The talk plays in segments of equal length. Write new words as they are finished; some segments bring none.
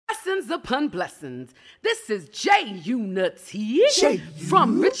Blessings upon blessings. This is S7E22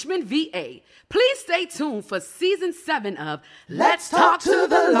 from Richmond, VA. Please stay tuned for Season 7 of Let's Talk to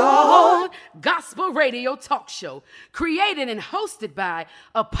the Lord Gospel Radio Talk Show, created and hosted by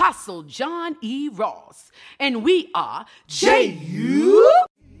Apostle John E. Ross. And we are J.U.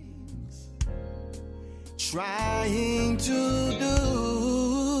 Trying to do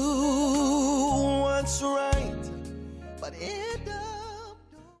what's right, but it don't.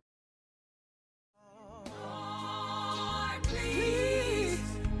 Lord, please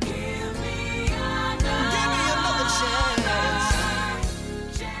give me another chance.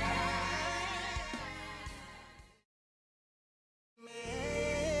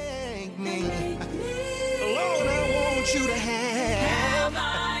 Make me. Lord, I want you to have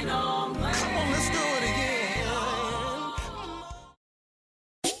thine own way. Come on, let's do it again.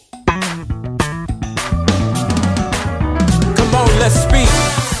 Come on, let's speak.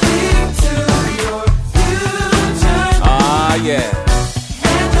 Speak to your future. Ah, yeah.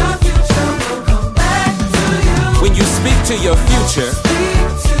 And your future will come back to you. When you speak to your future, Speak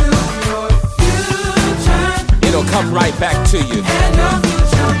to your future. it'll come right back to you. And your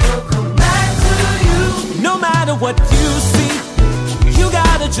future will come back to you. No matter what you see, you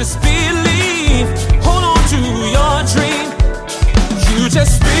gotta just believe. Hold on to your dream. You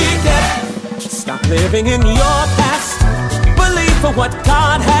just speak it. Stop living in your past. Believe for what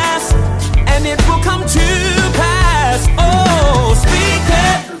God has, and it will come to pass. Oh, speak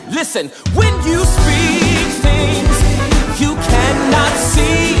it. Listen, when you speak things you cannot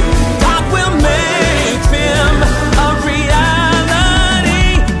see, God will make them a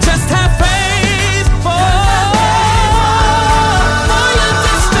reality. Just have faith for your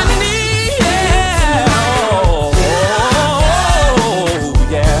destiny. Yeah. Oh,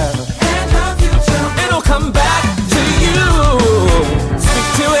 yeah. And your future It'll come back to you. Speak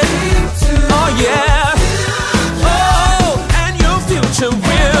to it. Oh, yeah. Oh, and your future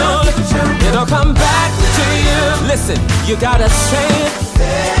will. It'll come back to you. Listen, you gotta say it.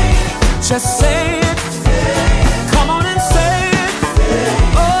 Just say it. Come on and say it.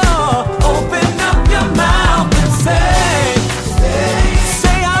 Oh, open up your mouth and say.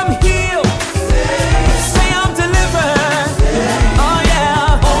 Say I'm healed. Say I'm delivered. Oh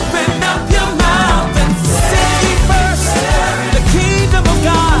yeah. Open up your mouth and seek ye first the kingdom of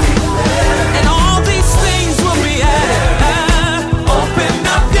God, and all these things will be added. Open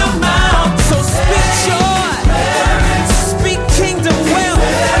up your mouth. So speak joy. Speak kingdom wealth.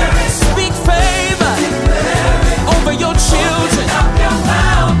 Speak favor over your children.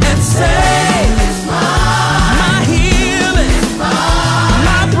 And say, my healing,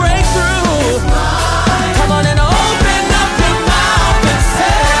 my breakthrough. Come on and open up your mouth and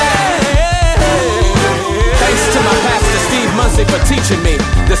say. Thanks to my pastor Steve Muncie for teaching me.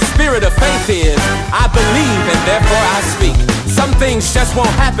 The spirit of faith is, I believe and therefore I speak. Some things just won't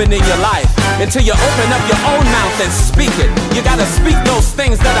happen in your life until you open up your own mouth and speak it. You gotta speak those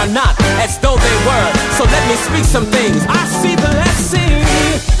things that are not as though they were. So let me speak some things. I see blessing.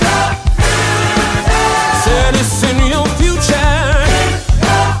 Said it's in your future.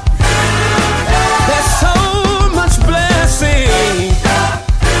 There's so much blessing,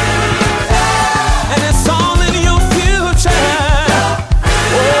 and it's all in your future.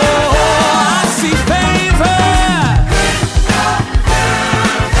 Oh, I see favor,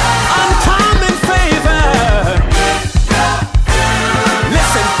 uncommon favor.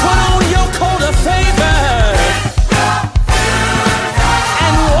 Listen, put on your coat of favor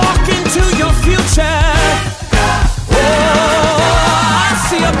and walk into your future. Oh, I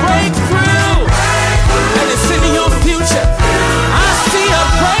see a breakthrough, and it's in your future. I see a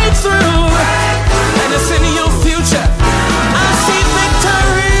breakthrough, and it's in your future. I see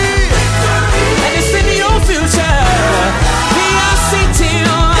victory, and it's in your future.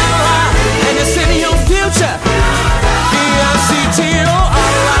 V-I-C-T-O-R-I, and it's in your future. V-I-C-T-O-R-I,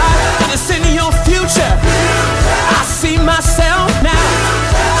 and it's in your future. I see myself now.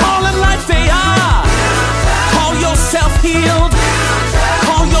 Call them like they are. Call yourself healed.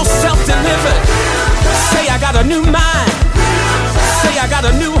 Call yourself delivered. Say I got a new mind. Say I got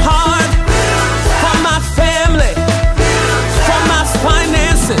a new heart. For my family, for my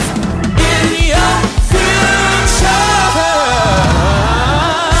finances, in your future.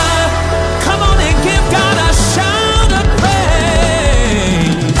 Come on and give God a shout of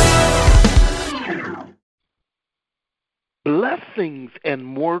praise. Blessings and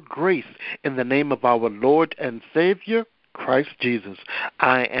more grace in the name of our Lord and Savior, Christ Jesus.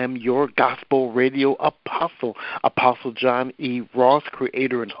 I am your gospel radio apostle, Apostle John E. Ross,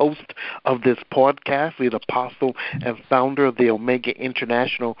 creator and host of this podcast, lead apostle and founder of the Omega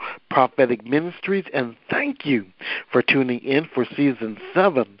International Prophetic Ministries, and thank you for tuning in for Season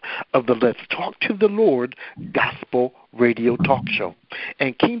 7 of the Let's Talk to the Lord Gospel Radio Talk Show.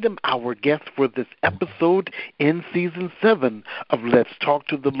 And Kingdom, our guest for this episode in Season 7 of Let's Talk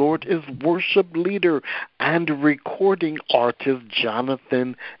to the Lord is worship leader and recording artist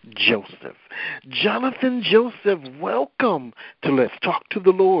Jonathan Joseph. Jonathan Joseph, welcome to Let's Talk to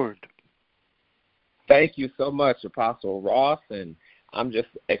the Lord. Thank you so much, Apostle Ross, and I'm just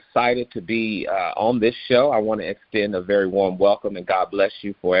excited to be on this show. I want to extend a very warm welcome, and God bless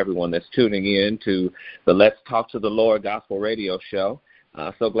you for everyone that's tuning in to the Let's Talk to the Lord Gospel Radio Show.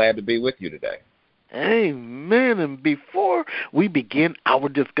 So glad to be with you today. Amen. And before we begin our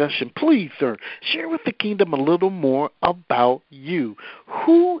discussion, please, sir, share with the kingdom a little more about you.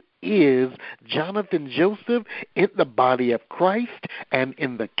 Who is Jonathan Joseph in the body of Christ and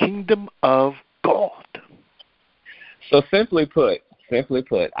in the kingdom of God? So simply put,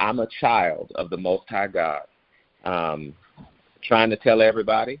 I'm a child of the Most High God, trying to tell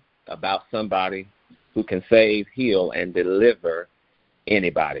everybody about somebody who can save, heal, and deliver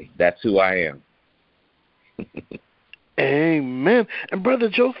anybody. That's who I am. Amen. And Brother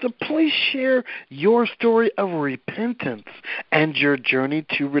Joseph, please share your story of repentance and your journey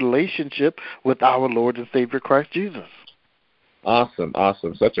to relationship with our Lord and Savior Christ Jesus. Awesome.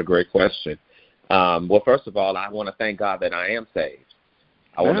 Such a great question. Well, first of all, I want to thank God that I am saved.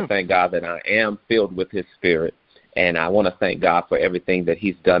 I want to thank God that I am filled with His Spirit, and I want to thank God for everything that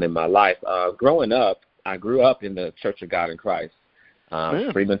He's done in my life. Growing up, I grew up in the Church of God in Christ,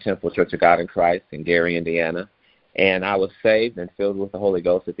 Freeman Temple Church of God in Christ in Gary, Indiana, and I was saved and filled with the Holy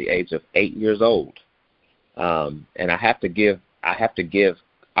Ghost at the age of 8 years old. And I have to give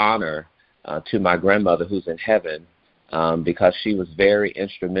honor to my grandmother who's in heaven, because she was very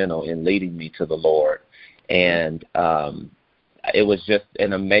instrumental in leading me to the Lord, and it was just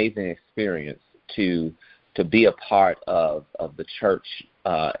an amazing experience to be a part of the church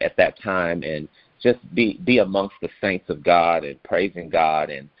at that time, and just be amongst the saints of God and praising God.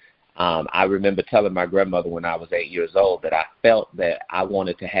 And I remember telling my grandmother when I was 8 years old that I felt that I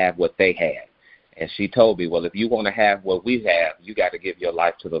wanted to have what they had. And she told me, well, if you want to have what we have, you got to give your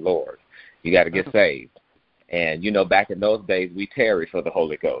life to the Lord. You got to get saved. And, you know, back in those days, we tarried for the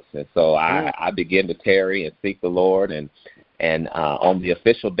Holy Ghost. And so I began to tarry and seek the Lord. And on the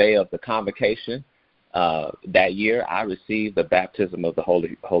official day of the convocation that year, I received the baptism of the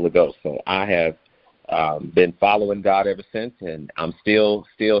Holy Ghost. So I have been following God ever since, and I'm still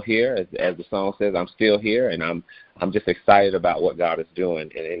here. As the song says, I'm still here, and I'm just excited about what God is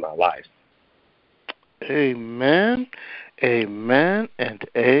doing in my life. Amen, amen, and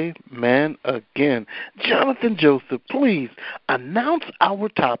amen again. Jonathan Joseph, please announce our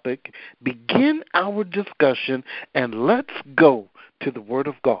topic, begin our discussion, and let's go to the Word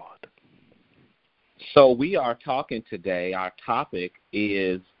of God. So we are talking today, our topic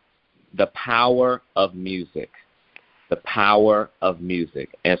is the power of music. The power of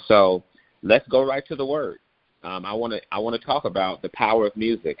music. And so let's go right to the Word. I want to talk about the power of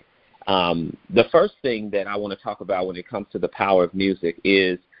music. The first thing that I want to talk about when it comes to the power of music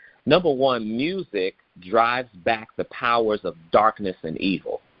is, number one, music drives back the powers of darkness and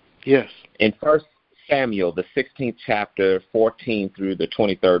evil. Yes. In 1 Samuel, the 16th chapter, 14 through the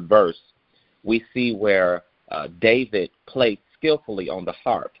 23rd verse, we see where David played skillfully on the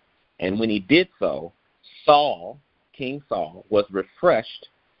harp. And when he did so, King Saul, was refreshed,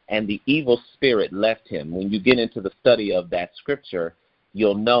 and the evil spirit left him. When you get into the study of that scripture,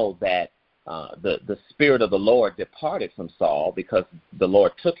 you'll know that the Spirit of the Lord departed from Saul, because the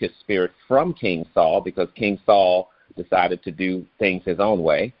Lord took his spirit from King Saul, because King Saul decided to do things his own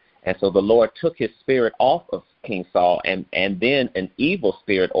way. And so the Lord took his spirit off of King Saul, and then an evil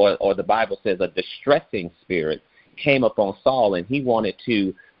spirit, or the Bible says a distressing spirit, came upon Saul, and he wanted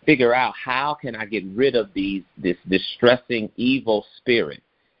to figure out, how can I get rid of this distressing evil spirit?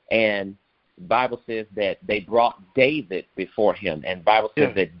 And the Bible says that they brought David before him, and the Bible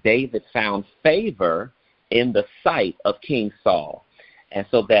says that David found favor in the sight of King Saul. And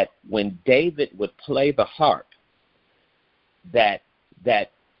so that when David would play the harp, that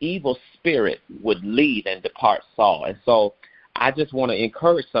evil spirit would leave and depart Saul. And so I just want to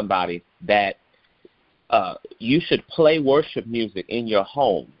encourage somebody that you should play worship music in your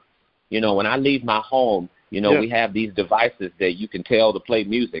home. You know, when I leave my home, we have these devices that you can tell to play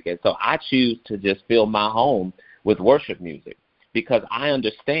music. And so I choose to just fill my home with worship music, because I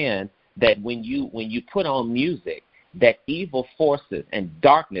understand that when you put on music, that evil forces and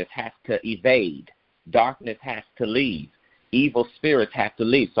darkness has to evade. Darkness has to leave. Evil spirits have to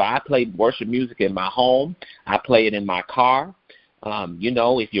leave. So I play worship music in my home. I play it in my car.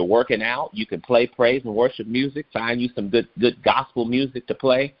 If you're working out, you can play praise and worship music. Find you some good gospel music to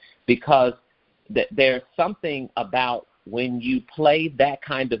play, because there's something about when you play that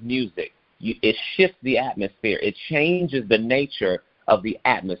kind of music, it shifts the atmosphere. It changes the nature of the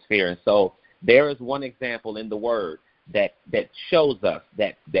atmosphere. And so there is one example in the Word that shows us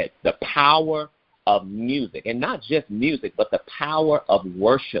that the power of music, and not just music, but the power of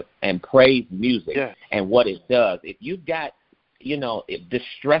worship and praise music, and what it does. If you've got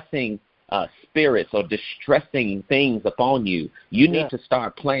distressing spirits or distressing things upon you, you need to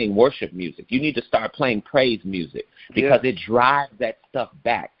start playing worship music. You need to start playing praise music, because it drives that stuff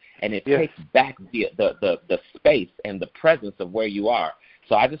back, and it takes back the space and the presence of where you are.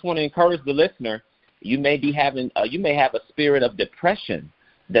 So I just want to encourage the listener. You may be having you may have a spirit of depression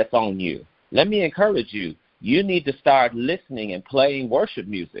that's on you. Let me encourage you. You need to start listening and playing worship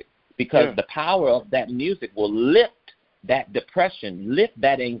music, because the power of that music will lift that depression, lift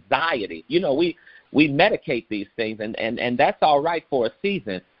that anxiety. We medicate these things, and that's all right for a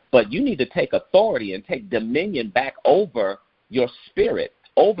season, but you need to take authority and take dominion back over your spirit,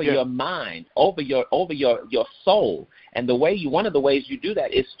 over your mind, over your soul. And one of the ways you do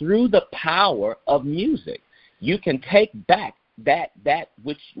that is through the power of music. You can take back that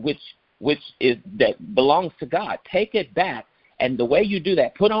which is that belongs to God. Take it back, and the way you do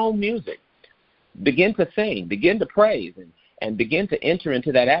that, put on music. Begin to sing, begin to praise, and begin to enter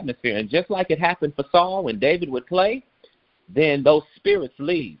into that atmosphere. And just like it happened for Saul when David would play, then those spirits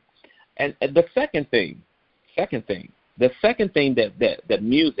leave. And the second thing that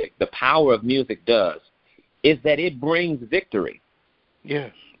music, the power of music does, is that it brings victory.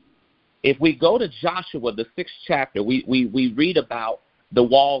 Yes. If we go to Joshua, the 6th chapter, we read about the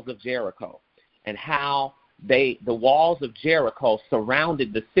walls of Jericho and how the walls of Jericho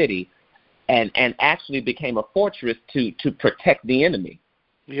surrounded the city and actually became a fortress to protect the enemy.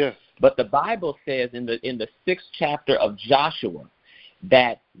 Yes. But the Bible says in the 6th chapter of Joshua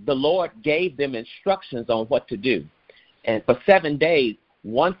that the Lord gave them instructions on what to do. And for 7 days,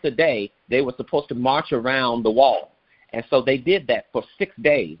 once a day, they were supposed to march around the wall. And so they did that for 6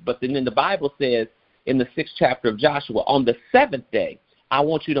 days. But then the Bible says in the 6th chapter of Joshua, on the 7th day, I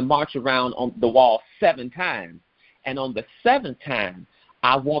want you to march around on the wall 7 times. And on the 7th time,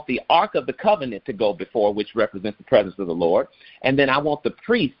 I want the Ark of the Covenant to go before, which represents the presence of the Lord. And then I want the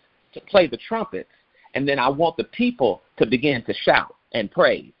priests to play the trumpets. And then I want the people to begin to shout and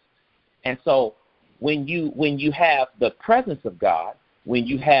praise. And so when you have the presence of God, when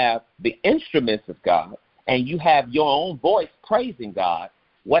you have the instruments of God, and you have your own voice praising God,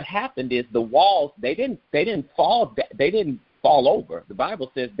 what happened is the walls, they didn't fall over. The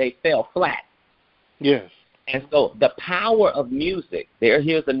Bible says they fell flat. Yes. And so the power of music,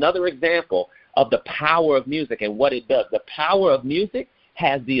 here's another example of the power of music and what it does. The power of music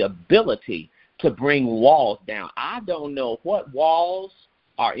has the ability to bring walls down. I don't know what walls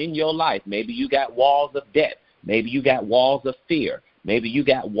are in your life. Maybe you got walls of debt. Maybe you got walls of fear. Maybe you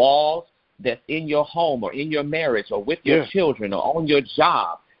got walls that's in your home or in your marriage or with your children or on your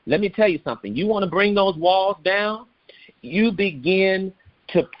job. Let me tell you something. You want to bring those walls down? You begin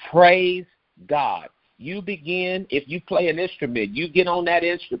to praise God. You begin, if you play an instrument, you get on that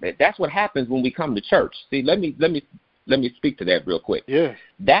instrument. That's what happens when we come to church. See, let me speak to that real quick. Yeah.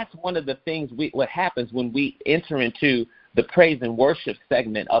 That's one of the things what happens when we enter into the praise and worship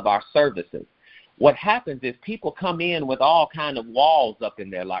segment of our services. What happens is people come in with all kinds of walls up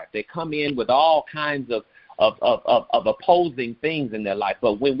in their life. They come in with all kinds of opposing things in their life.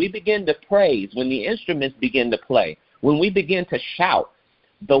 But when we begin to praise, when the instruments begin to play, when we begin to shout,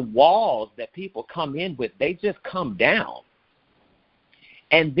 the walls that people come in with, they just come down.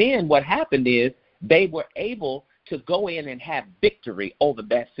 And then what happened is they were able to go in and have victory over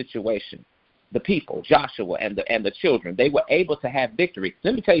that situation. The people, Joshua and the children, they were able to have victory.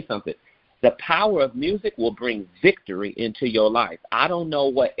 Let me tell you something. The power of music will bring victory into your life. I don't know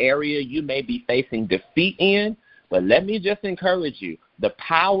what area you may be facing defeat in, but let me just encourage you. The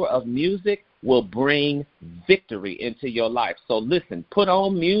power of music will bring victory into your life. So listen, put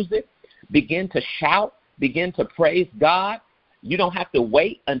on music, begin to shout, begin to praise God. You don't have to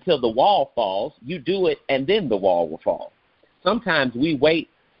wait until the wall falls. You do it, and then the wall will fall. Sometimes we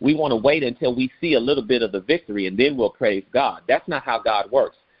want to wait until we see a little bit of the victory, and then we'll praise God. That's not how God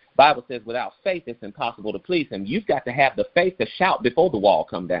works. The Bible says without faith, it's impossible to please him. You've got to have the faith to shout before the wall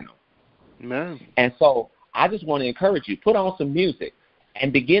come down. Amen. And so I just want to encourage you, put on some music.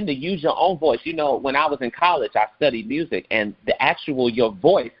 and begin to use your own voice. You know, when I was in college, I studied music, and your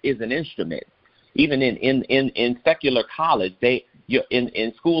voice is an instrument. Even in secular college,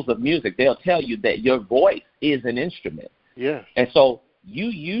 in schools of music, they'll tell you that your voice is an instrument. Yes. And so you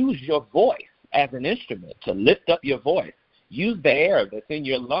use your voice as an instrument to lift up your voice. Use the air that's in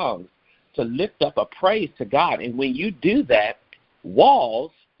your lungs to lift up a praise to God. And when you do that,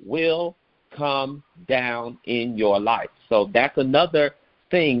 walls will come down in your life. So that's another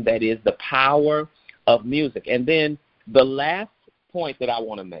thing that is the power of music. And then the last point that I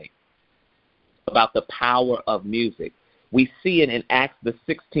want to make about the power of music, we see it in Acts the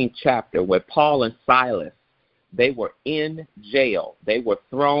 16th chapter where Paul and Silas, they were in jail. They were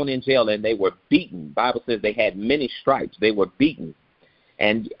thrown in jail and they were beaten. The Bible says they had many stripes. They were beaten.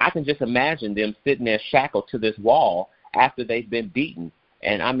 And I can just imagine them sitting there shackled to this wall after they've been beaten.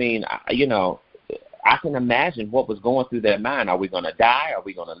 And I mean, you know, I can imagine what was going through their mind. Are we going to die? Are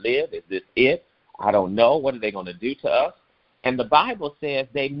we going to live? Is this it? I don't know. What are they going to do to us? And the Bible says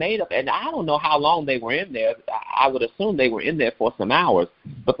they made up, and I don't know how long they were in there. I would assume they were in there for some hours.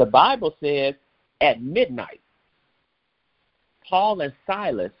 But the Bible says at midnight, Paul and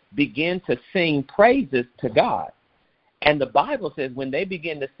Silas began to sing praises to God. And the Bible says when they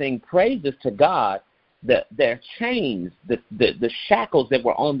begin to sing praises to God, their chains, the shackles that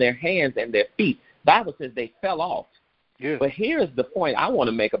were on their hands and their feet, the Bible says they fell off. Yeah. But here's the point I want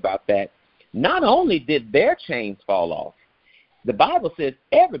to make about that. Not only did their chains fall off, the Bible says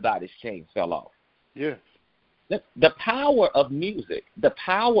everybody's chains fell off. Yes. The power of music, the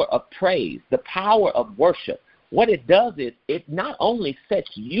power of praise, the power of worship, what it does is it not only sets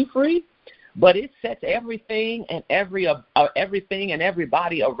you free, but it sets everything and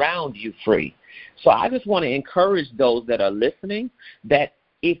everybody around you free. So I just want to encourage those that are listening that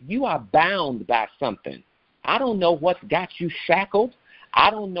if you are bound by something, I don't know what's got you shackled.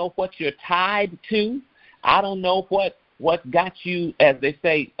 I don't know what you're tied to. I don't know what's got you, as they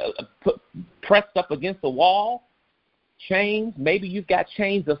say, pressed up against the wall. Chains. Maybe you've got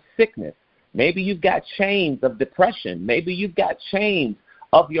chains of sickness. Maybe you've got chains of depression. Maybe you've got chains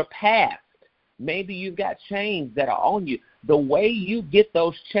of your past. Maybe you've got chains that are on you. The way you get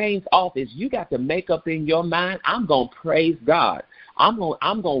those chains off is you got to make up in your mind, I'm going to praise God. I'm going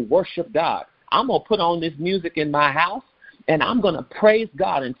to worship God. I'm going to put on this music in my house, and I'm going to praise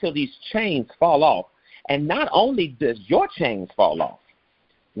God until these chains fall off. And not only does your chains fall off,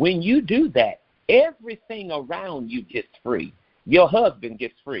 when you do that, everything around you gets free. Your husband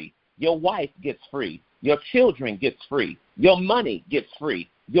gets free. Your wife gets free. Your children gets free. Your money gets free.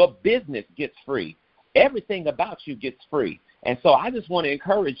 Your business gets free. Everything about you gets free. And so I just want to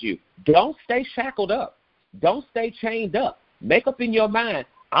encourage you, don't stay shackled up. Don't stay chained up. Make up in your mind,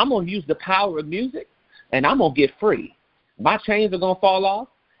 I'm going to use the power of music, and I'm going to get free. My chains are going to fall off,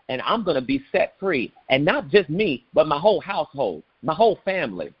 and I'm going to be set free. And not just me, but my whole household, my whole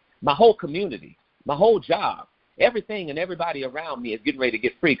family, my whole community, my whole job. Everything and everybody around me is getting ready to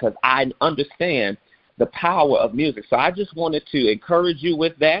get free because I understand the power of music. So I just wanted to encourage you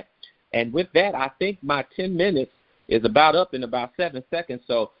with that. And with that, I think my 10 minutes is about up in about 7 seconds.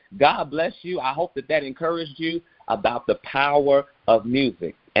 So God bless you. I hope that encouraged you about the power of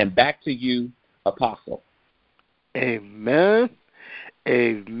music. And back to you, Apostle. Amen,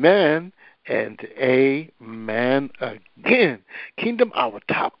 amen, and amen again. Kingdom, our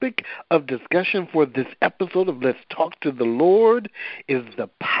topic of discussion for this episode of Let's Talk to the Lord is the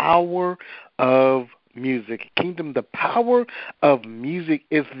power of music. Kingdom, the power of music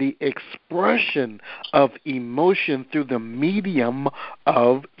is the expression of emotion through the medium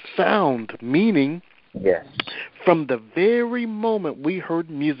of sound, meaning yes, from the very moment we heard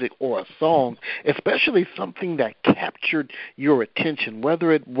music or a song, especially something that captured your attention,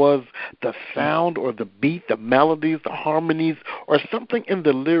 whether it was the sound or the beat, the melodies, the harmonies, or something in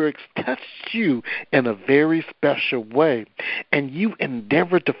the lyrics touched you in a very special way, and you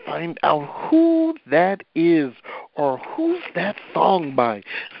endeavor to find out who that is or who's that song by.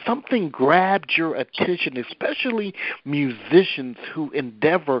 Something grabbed your attention, especially musicians who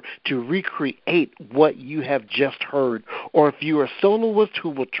endeavor to recreate what you have just heard, or if you're a soloist who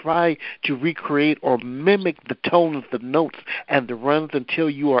will try to recreate or mimic the tones, the notes, and the runs until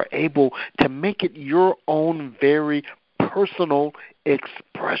you are able to make it your own very personal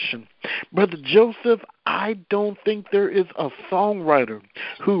expression. Brother Joseph, I don't think there is a songwriter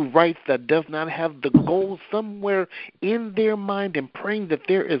who writes that does not have the goal somewhere in their mind and praying that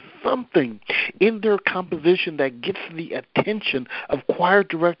there is something in their composition that gets the attention of choir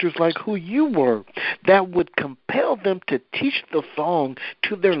directors like who you were, that would compel them to teach the song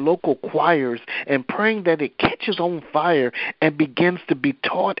to their local choirs, and praying that it catches on fire and begins to be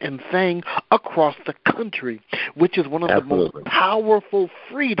taught and sang across the country, which is one of the most powerful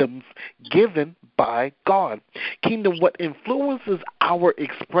freedoms given by God. Kingdom, what influences our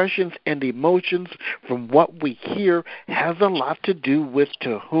expressions and emotions from what we hear has a lot to do with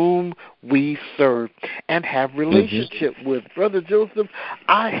to whom we serve and have relationship with. Brother Joseph,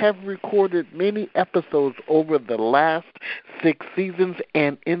 I have recorded many episodes over the last 6 seasons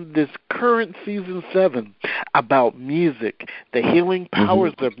and in this current season 7 about music, the healing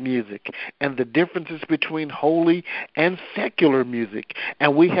powers of music, and the differences between holy and secular music.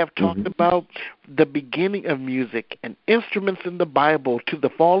 And we have talked about the beginning of music and instruments in the Bible to the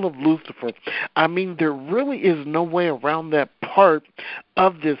fall of Lucifer. I mean, there really is no way around that part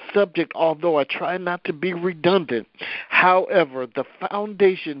of this subject, although I try not to be redundant. However, the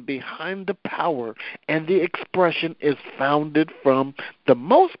foundation behind the power and the expression is founded from the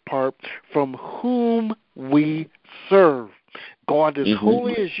most part from whom we serve. God is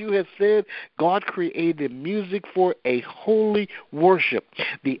holy, as you have said. God created music for a holy worship,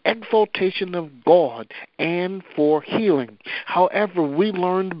 the exaltation of God, and for healing. However, we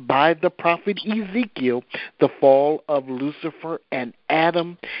learned by the prophet Ezekiel the fall of Lucifer and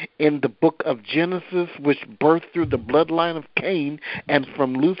Adam in the book of Genesis, which birthed through the bloodline of Cain, and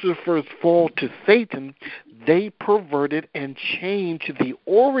from Lucifer's fall to Satan, they perverted and changed the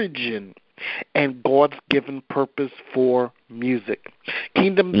origin and God's given purpose for music.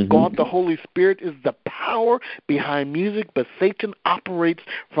 Kingdom, God the Holy Spirit is the power behind music, but Satan operates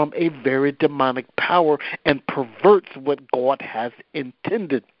from a very demonic power and perverts what God has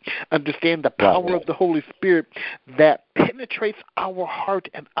intended. Understand the power of the Holy Spirit that penetrates our heart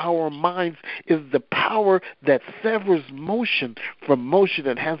and our minds is the power that severs motion from motion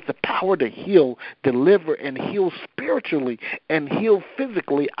and has the power to heal, deliver, and heal spiritually and heal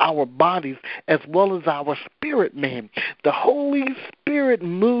physically our bodies as well as our spirit man. The Holy Spirit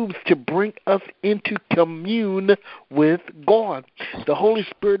moves to bring us into commune with God. The Holy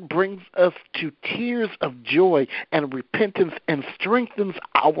Spirit brings us to tears of joy and repentance and strengthens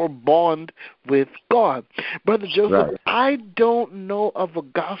our bond with God. Brother Joseph, I don't know of a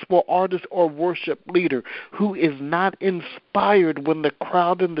gospel artist or worship leader who is not inspired when the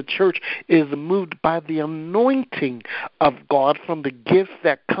crowd in the church is moved by the anointing of God from the gifts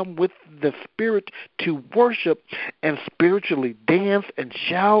that come with the Spirit to worship and spiritually dance and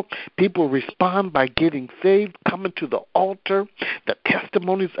shout. People respond by getting saved, coming to the altar, the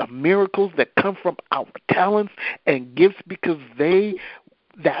testimonies of miracles that come from our talents and gifts because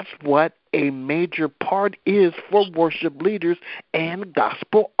that's what a major part is for worship leaders and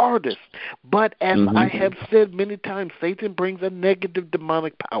gospel artists. But as I have said many times, Satan brings a negative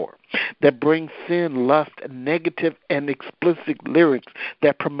demonic power that brings sin, lust, negative and explicit lyrics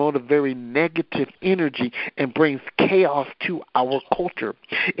that promote a very negative energy and brings chaos to our culture.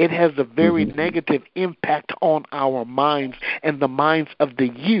 It has a very negative impact on our minds and the minds of the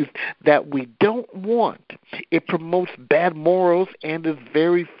youth that we don't want. It promotes bad morals and is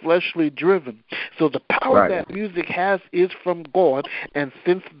very fleshly driven. So the power that music has is from God, and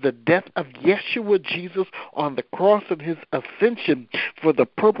since the death of Yeshua Jesus on the cross and his ascension for the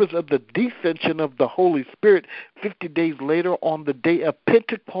purpose of the descension of the Holy Spirit 50 days later on the day of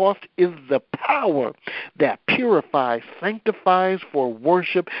Pentecost is the power that purifies, sanctifies for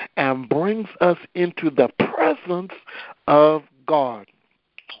worship, and brings us into the presence of God.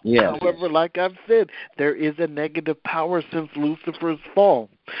 Yes. However, like I've said, there is a negative power since Lucifer's fall.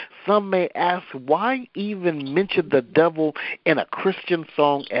 Some may ask, why even mention the devil in a Christian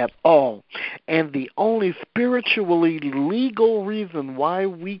song at all? And the only spiritually legal reason why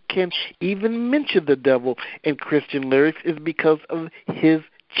we can even mention the devil in Christian lyrics is because of his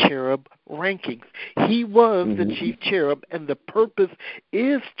cherub rankings. He was the chief cherub, and the purpose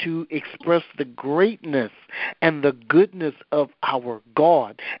is to express the greatness and the goodness of our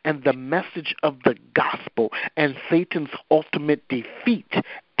God and the message of the gospel and Satan's ultimate defeat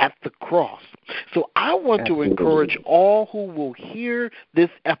at the cross. So I want to encourage all who will hear this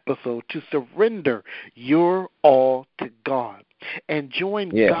episode to surrender your all to God and join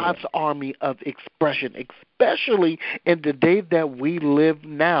God's army of expression, especially in the day that we live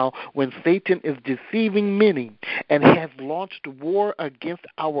now when Satan is deceiving many and has launched war against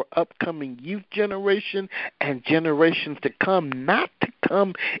our upcoming youth generation and generations to come, not to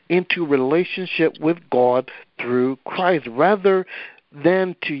come into relationship with God through Christ, rather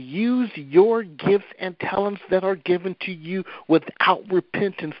than to use your gifts and talents that are given to you without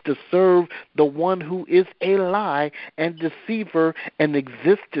repentance to serve the one who is a lie and deceiver and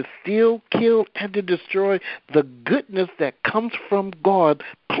exists to steal, kill, and to destroy the goodness that comes from God.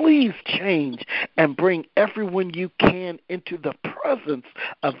 Please change and bring everyone you can into the presence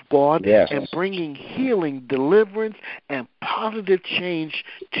of God and bringing healing, deliverance, and positive change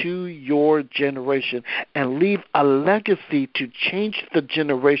to your generation, and leave a legacy to change the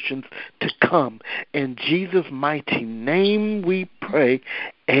generations to come. In Jesus' mighty name we pray.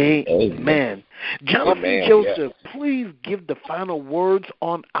 Amen. Jonathan Joseph, please give the final words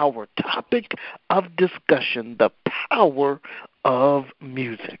on our topic of discussion, the power of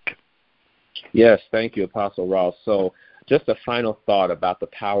music. Yes, thank you, Apostle Ross. So just a final thought about the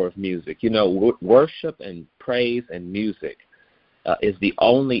power of music. You know, worship and praise and music is the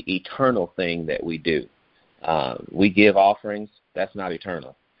only eternal thing that we do. We give offerings, that's not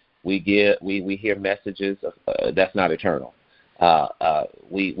eternal. We hear messages, that's not eternal.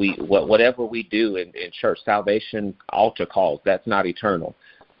 Whatever we do in church, salvation altar calls, that's not eternal.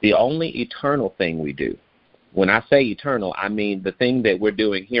 The only eternal thing we do, when I say eternal, I mean the thing that we're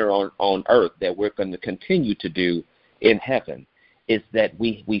doing here on earth that we're going to continue to do in heaven, is that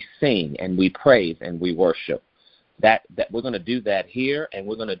we sing and we praise and we worship. That we're going to do that here, and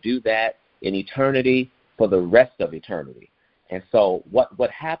we're going to do that in eternity for the rest of eternity. And so what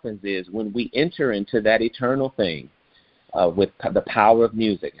happens is when we enter into that eternal thing with the power of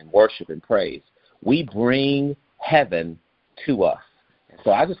music and worship and praise, we bring heaven to us. And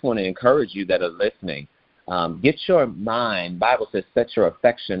so I just want to encourage you that are listening, get your mind, Bible says, set your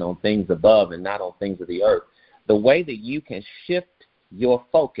affection on things above and not on things of the earth. The way that you can shift your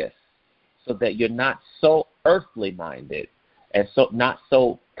focus so that you're not so earthly minded and so not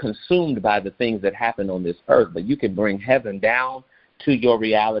so consumed by the things that happen on this earth, but you can bring heaven down to your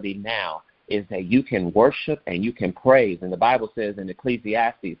reality now, is that you can worship and you can praise. And the Bible says in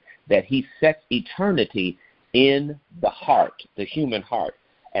Ecclesiastes that he sets eternity in the heart, the human heart.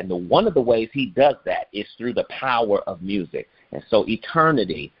 And one of the ways he does that is through the power of music. And so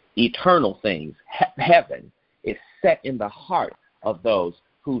eternity, eternal things, heaven is set in the heart of those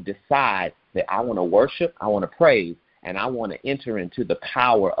who decide that I want to worship, I want to praise, and I want to enter into the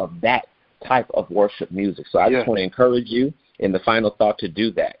power of that type of worship music. So I just want to encourage you in the final thought to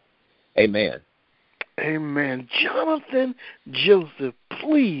do that. Amen. Amen. Jonathan Joseph,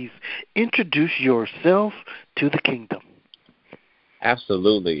 please introduce yourself to the kingdom.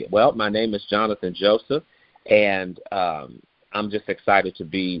 Absolutely. Well, my name is Jonathan Joseph, and I'm just excited to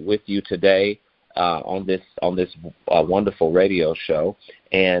be with you today on this wonderful radio show.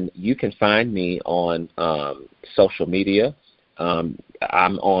 And you can find me on social media. I'm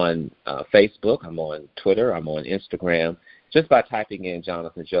on Facebook. I'm on Twitter. I'm on Instagram, just by typing in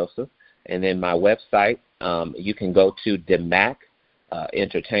Jonathan Joseph. And then my website, you can go to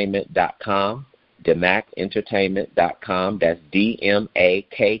DMACkentertainment.com. DMACkentertainment.com. That's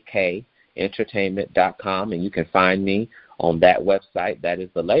DMAKK entertainment.com, and you can find me on that website. That is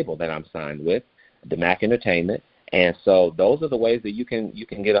the label that I'm signed with, DMAC Entertainment. And so those are the ways that you can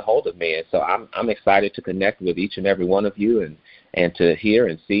get a hold of me. And so I'm excited to connect with each and every one of you and to hear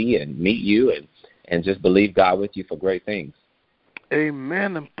and see and meet you and just believe God with you for great things.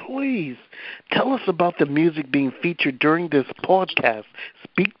 Amen. And please tell us about the music being featured during this podcast.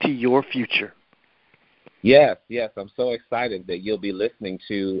 Speak to your future. Yes. I'm so excited that you'll be listening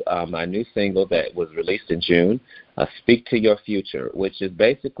to my new single that was released in June, Speak to Your Future, which is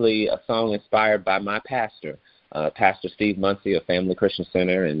basically a song inspired by my pastor, Pastor Steve Muncie of Family Christian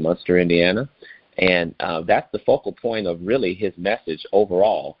Center in Munster, Indiana. And that's the focal point of really his message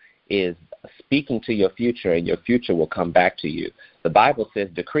overall, is speaking to your future, and your future will come back to you. The Bible says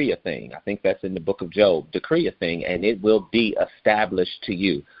decree a thing. I think that's in the book of Job. Decree a thing, and it will be established to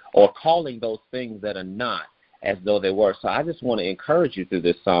you. Or calling those things that are not as though they were. So I just want to encourage you through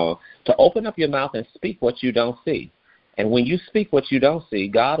this song to open up your mouth and speak what you don't see. And when you speak what you don't see,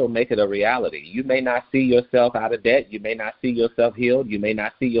 God will make it a reality. You may not see yourself out of debt. You may not see yourself healed. You may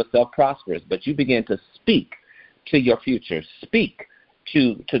not see yourself prosperous. But you begin to speak to your future. Speak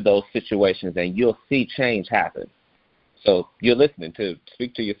to those situations, and you'll see change happen. So you're listening to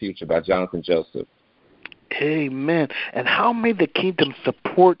Speak to Your Future by Jonathan Joseph. Amen. And how may the kingdom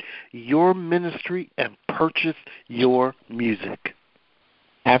support your ministry and purchase your music?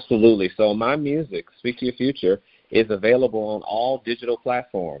 Absolutely. So my music, Speak to Your Future, is available on all digital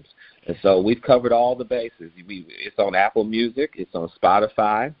platforms. And so we've covered all the bases. It's on Apple Music, it's on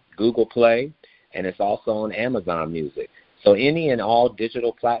Spotify, Google Play, and it's also on Amazon Music. So any and all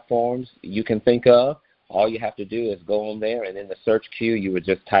digital platforms you can think of, all you have to do is go on there, and in the search queue, you would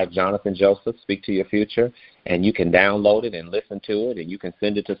just type Jonathan Joseph, Speak to Your Future, and you can download it and listen to it, and you can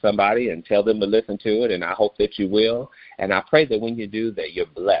send it to somebody and tell them to listen to it, and I hope that you will. And I pray that when you do that, you're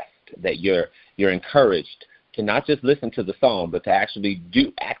blessed, that you're encouraged to not just listen to the song, but to actually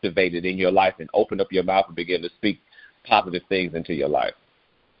do activate it in your life and open up your mouth and begin to speak positive things into your life.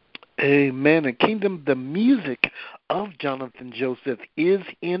 Amen. And Kingdom, the music of Jonathan Joseph is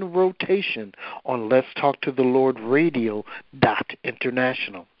in rotation on Let's Talk to the Lord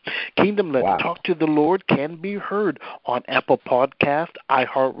Radio.international. Kingdom, Let's Talk to the Lord can be heard on Apple Podcast,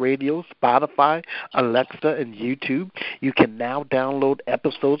 iHeartRadio, Spotify, Alexa, and YouTube. You can now download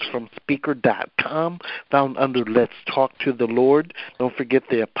episodes from Speaker.com, found under Let's Talk to the Lord. Don't forget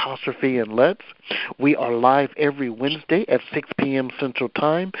the apostrophe and let's. We are live every Wednesday at 6 p.m. Central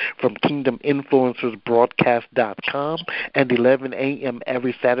Time from KingdomInfluencersBroadcast.com and 11 a.m.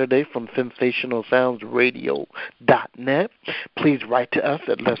 every Saturday from SensationalSoundsRadio.net. Please write to us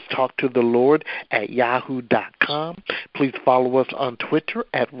at Let's Talk to the Lord at yahoo.com. Please follow us on Twitter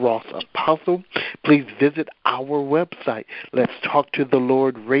at Ross Apostle. Please visit our website, Let's Talk to the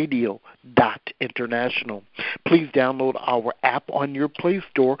Lord Radio.international. Please download our app on your Play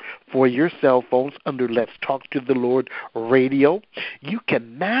Store for your cell phones under Let's Talk to the Lord Radio. You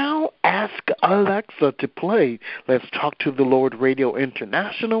can now ask Alexa to play Let's Talk to the Lord Radio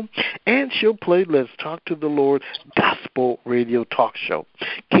International, and she'll play Let's Talk to the Lord Gospel Radio Talk Show.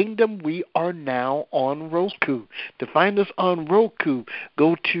 Kingdom, we are now on Roku. To find us on Roku,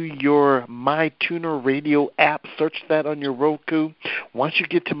 go to your MyTuner Radio app, search that on your Roku. Once you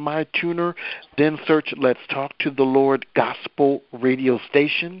get to MyTuner, then search Let's Talk to the Lord Gospel Radio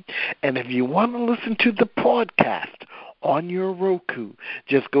Station. And if you want to listen to the podcast on your Roku,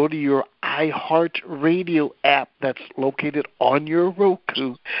 just go to your iHeartRadio app that's located on your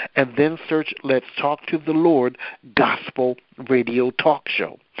Roku and then search Let's Talk to the Lord Gospel Radio Talk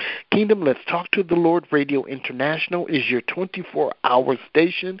Show. Kingdom, Let's Talk to the Lord Radio International is your 24-hour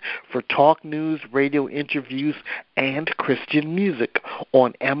station for talk news, radio interviews, and Christian music.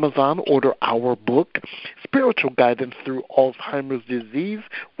 On Amazon, order our book, Spiritual Guidance Through Alzheimer's Disease,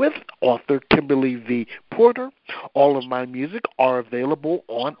 with author Kimberly V. Porter. All of my music are available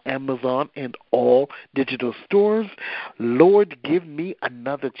on Amazon and all digital stores. Lord, Give Me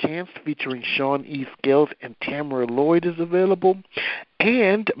Another Chance, featuring Sean E. Scales and Tamara Lloyd, is available.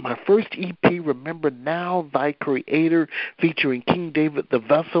 And my first EP, Remember Now, Thy Creator, featuring King David the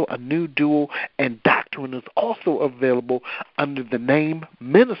Vessel, a new duo, and Doctrine, is also available under the name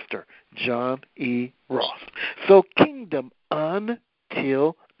Minister John E. Ross. So, Kingdom,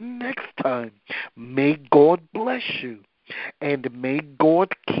 until next time, may God bless you. And may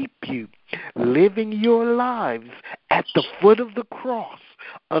God keep you living your lives at the foot of the cross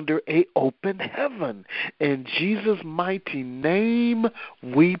under an open heaven. In Jesus' mighty name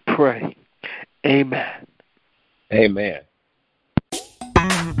we pray. Amen. Amen.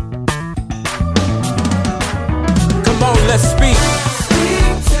 Come on, let's speak.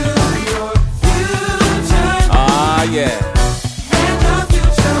 Speak to your future. Ah, yeah. And your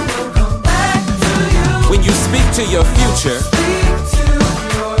future will come back to you. When you speak to your future,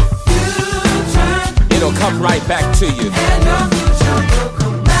 it'll come right back to you. And your future will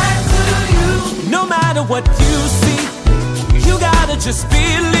come back to you. No matter what you see, you gotta just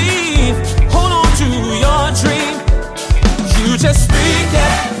believe. Hold on to your dream. You just speak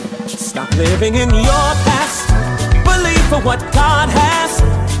it. Stop living in your past. Believe for what God has,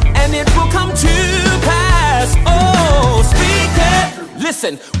 and it will come to pass. Oh, speak it.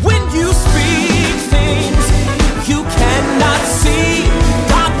 Listen, when you speak things you cannot see,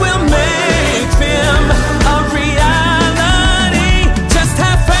 God will make them a reality. Just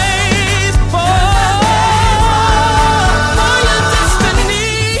have faith for your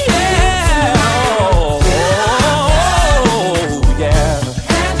destiny. Yeah. Oh,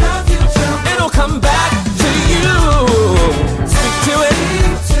 yeah. It'll come back to you. Speak to it.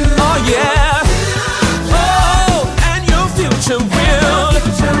 Oh, yeah. Oh, and your future will.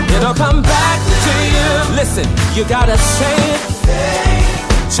 It'll come back to you. Listen, you gotta say it.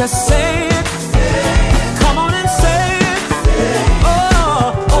 Just say it. Come on and say it.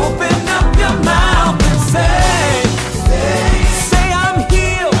 Oh, open up your mouth and say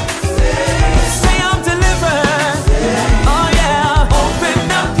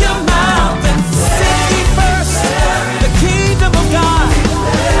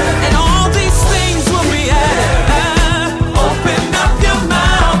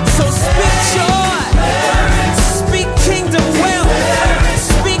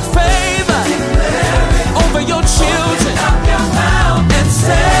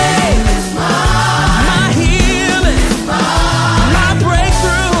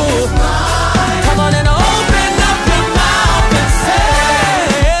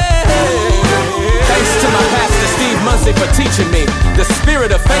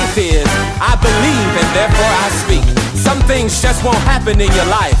things just won't happen in your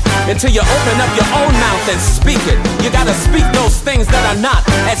life until you open up your own mouth and speak it. You gotta speak those things that are not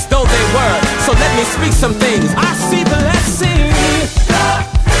as though they were. So let me speak some things. I see blessing.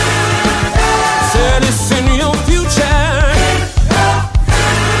 Said it's in your future.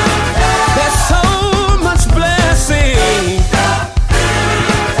 There's so much blessing,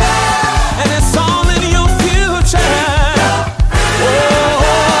 and it's all in your future. Oh,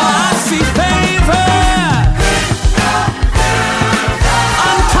 I see favor,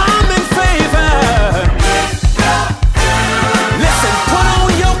 uncommon favor. Listen, put on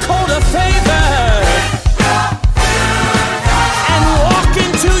your coat of favor and walk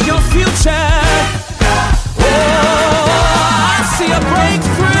into your future. Oh, I see a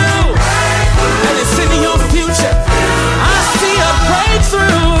breakthrough, and it's in your future. I see a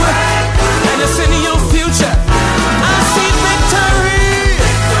breakthrough, and it's in your future. I see victory,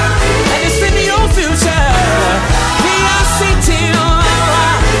 and it's in your future. V-I-C-T-O-R-I,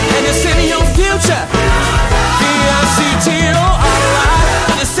 and it's in your future. V-I-C-T-O-R-I,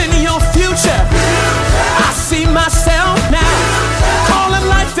 and it's in your future. I see myself now. Call them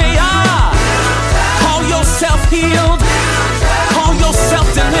like they are. Call yourself healed. Call yourself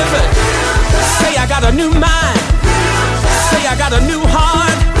delivered. Say I got a new mind. Say I got a new